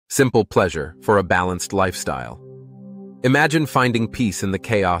Simple pleasure for a balanced lifestyle. Imagine finding peace in the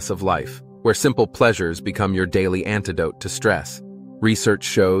chaos of life, where simple pleasures become your daily antidote to stress. Research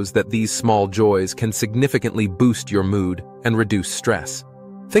shows that these small joys can significantly boost your mood and reduce stress.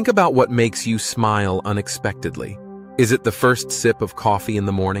 Think about what makes you smile unexpectedly. Is it the first sip of coffee in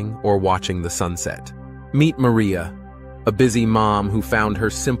the morning or watching the sunset? Meet Maria, a busy mom who found her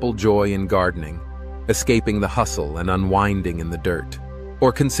simple joy in gardening, escaping the hustle and unwinding in the dirt.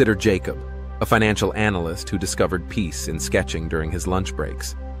 Or consider Jacob, a financial analyst who discovered peace in sketching during his lunch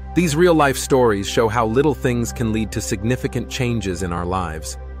breaks. These real-life stories show how little things can lead to significant changes in our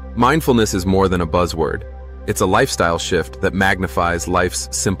lives. Mindfulness is more than a buzzword. It's a lifestyle shift that magnifies life's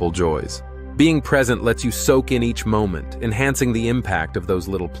simple joys. Being present lets you soak in each moment, enhancing the impact of those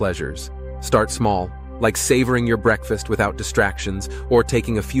little pleasures. Start small, like savoring your breakfast without distractions or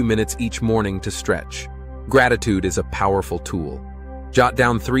taking a few minutes each morning to stretch. Gratitude is a powerful tool. Jot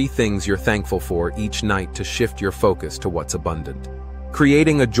down 3 things you're thankful for each night to shift your focus to what's abundant.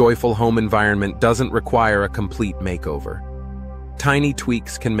 Creating a joyful home environment doesn't require a complete makeover. Tiny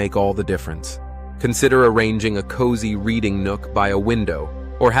tweaks can make all the difference. Consider arranging a cozy reading nook by a window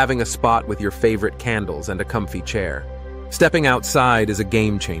or having a spot with your favorite candles and a comfy chair. Stepping outside is a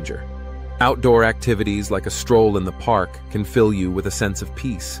game changer. Outdoor activities like a stroll in the park can fill you with a sense of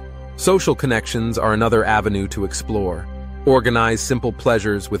peace. Social connections are another avenue to explore. Organize simple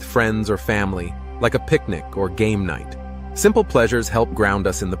pleasures with friends or family, like a picnic or game night. Simple pleasures help ground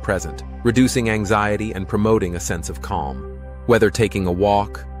us in the present, reducing anxiety and promoting a sense of calm. Whether taking a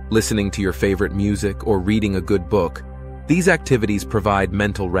walk, listening to your favorite music, or reading a good book, these activities provide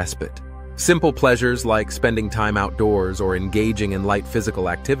mental respite. Simple pleasures like spending time outdoors or engaging in light physical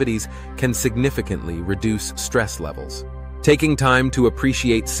activities can significantly reduce stress levels. Taking time to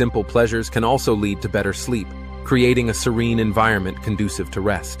appreciate simple pleasures can also lead to better sleep, creating a serene environment conducive to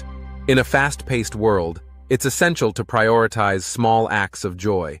rest. In a fast-paced world, it's essential to prioritize small acts of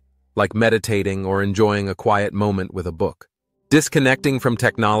joy, like meditating or enjoying a quiet moment with a book. Disconnecting from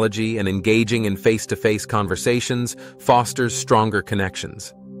technology and engaging in face-to-face conversations fosters stronger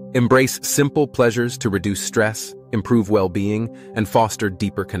connections. Embrace simple pleasures to reduce stress, improve well-being, and foster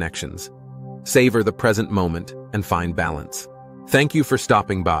deeper connections. Savor the present moment and find balance. Thank you for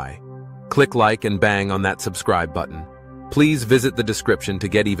stopping by. Click like and bang on that subscribe button. Please visit the description to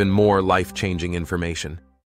get even more life-changing information.